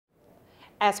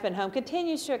Aspenhome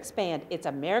continues to expand its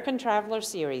American Traveler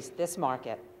series this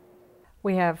market.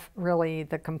 We have really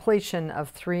the completion of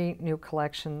 3 new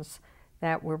collections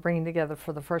that we're bringing together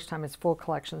for the first time as full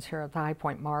collections here at the High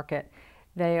Point Market.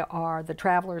 They are the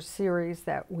Travelers series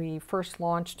that we first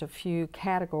launched a few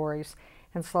categories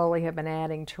and slowly have been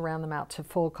adding to round them out to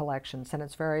full collections. And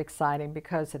it's very exciting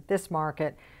because at this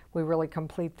market we really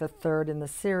complete the 3rd in the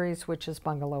series, which is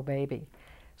Bungalow Baby.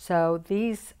 So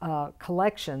these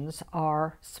collections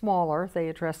are smaller. They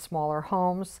address smaller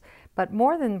homes, but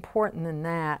more than important than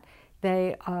that,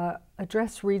 they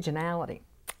address regionality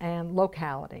and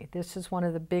locality. This is one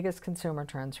of the biggest consumer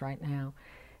trends right now,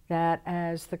 that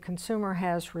as the consumer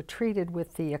has retreated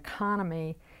with the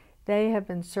economy, they have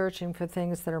been searching for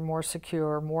things that are more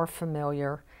secure, more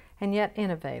familiar, and yet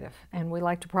innovative. And we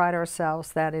like to pride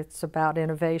ourselves that it's about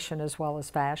innovation as well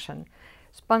as fashion.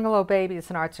 Bungalow Baby is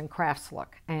an arts and crafts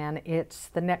look, and it's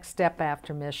the next step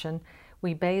after Mission.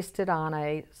 We based it on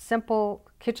a simple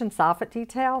kitchen soffit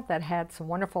detail that had some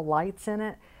wonderful lights in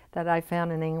it that I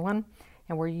found in England.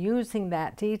 And we're using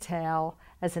that detail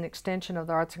as an extension of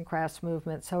the arts and crafts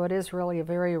movement. So it is really a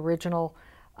very original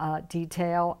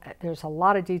detail. There's a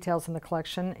lot of details in the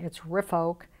collection. It's riff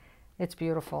oak. It's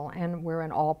beautiful. And we're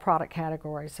in all product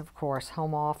categories, of course: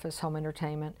 home office, home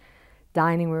entertainment,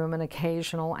 dining room, and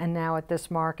occasional. And now at this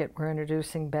market, we're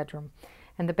introducing bedroom.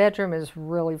 And the bedroom is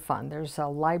really fun. There's a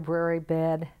library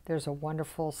bed. There's a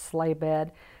wonderful sleigh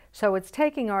bed. So it's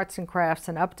taking arts and crafts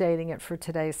and updating it for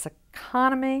today's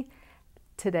economy,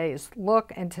 today's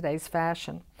look, and today's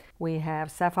fashion. We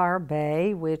have Sapphire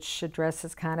Bay, which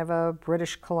addresses kind of a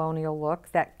British colonial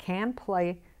look that can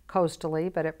play coastally,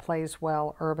 but it plays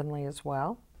well urbanly as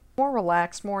well. More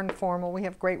relaxed, more informal. We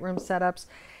have great room setups,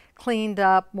 cleaned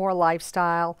up, more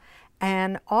lifestyle,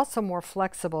 and also more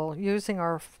flexible, using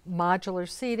our modular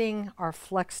seating, our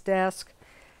flex desk,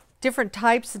 different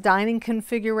types of dining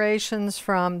configurations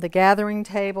from the gathering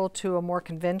table to a more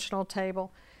conventional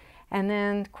table. And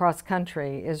then cross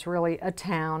country is really a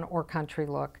town or country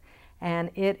look, and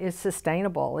it is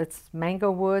sustainable. It's mango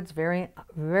woods, very,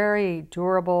 very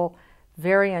durable,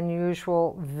 very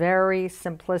unusual, very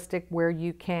simplistic, where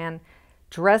you can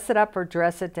dress it up or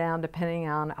dress it down depending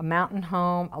on a mountain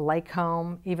home, a lake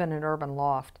home, even an urban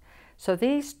loft. So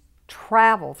these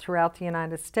travel throughout the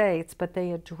United States, but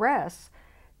they address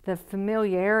the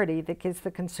familiarity that gives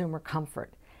the consumer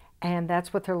comfort. And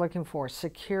that's what they're looking for: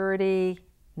 security,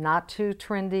 not too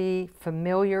trendy,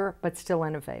 familiar, but still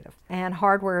innovative. And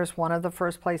hardware is one of the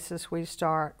first places we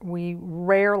start. We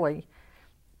rarely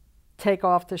take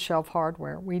off-the-shelf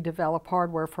hardware. We develop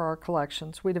hardware for our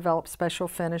collections. We develop special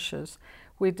finishes.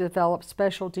 We develop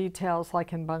special details,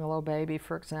 like in Bungalow Baby,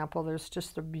 for example. There's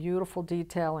just a beautiful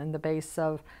detail in the base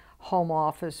of Home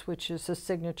Office, which is a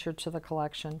signature to the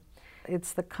collection.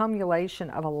 It's the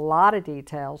cumulation of a lot of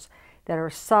details that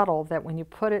are subtle, that when you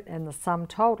put it in the sum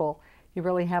total, you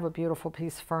really have a beautiful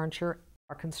piece of furniture.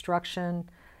 Our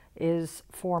construction is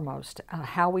foremost.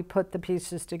 How we put the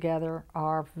pieces together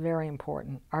are very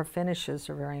important. Our finishes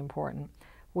are very important.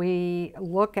 We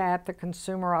look at the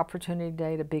consumer opportunity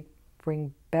today to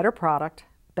bring better product,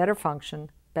 better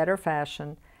function, better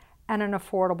fashion, and an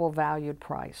affordable valued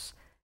price.